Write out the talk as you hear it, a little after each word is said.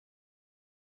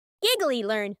Giggly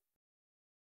learn.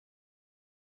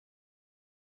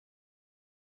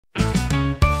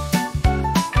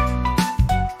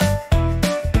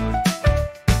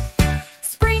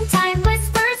 Springtime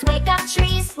whispers wake up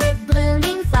trees with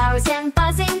blooming flowers and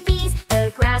buzzing bees.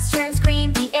 The grass turns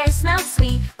green, the air smells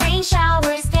sweet. Rain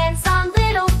showers dance on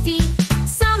little feet.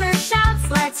 Summer shouts,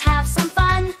 let's have some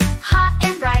fun. Hot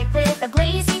and bright with a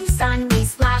blazing sun. We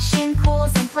splash in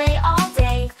pools and play all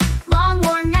day. Long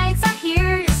warm nights are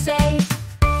here to stay.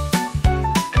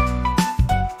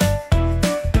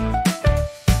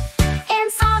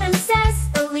 And autumn says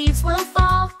the leaves will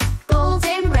fall,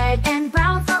 golden, red, and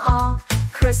brown for all.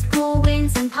 Crisp cool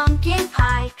winds and pumpkin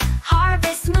pie.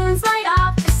 Harvest moons light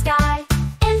up the sky.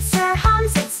 Winter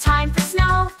hums, it's time for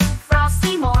snow.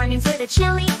 Frosty mornings with a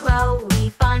chilly glow. We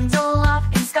bundle up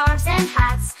in scarves and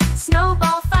hats.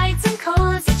 Snowball fights and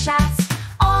cozy chats.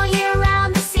 All year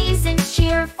round the seasons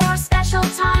cheer. For special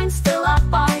times fill up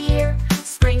our year.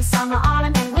 Spring, summer,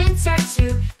 autumn, and winter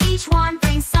too. Each one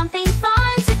brings something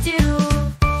fun to do.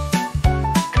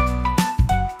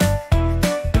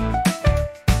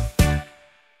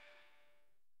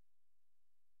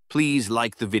 Please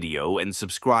like the video and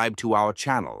subscribe to our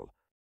channel.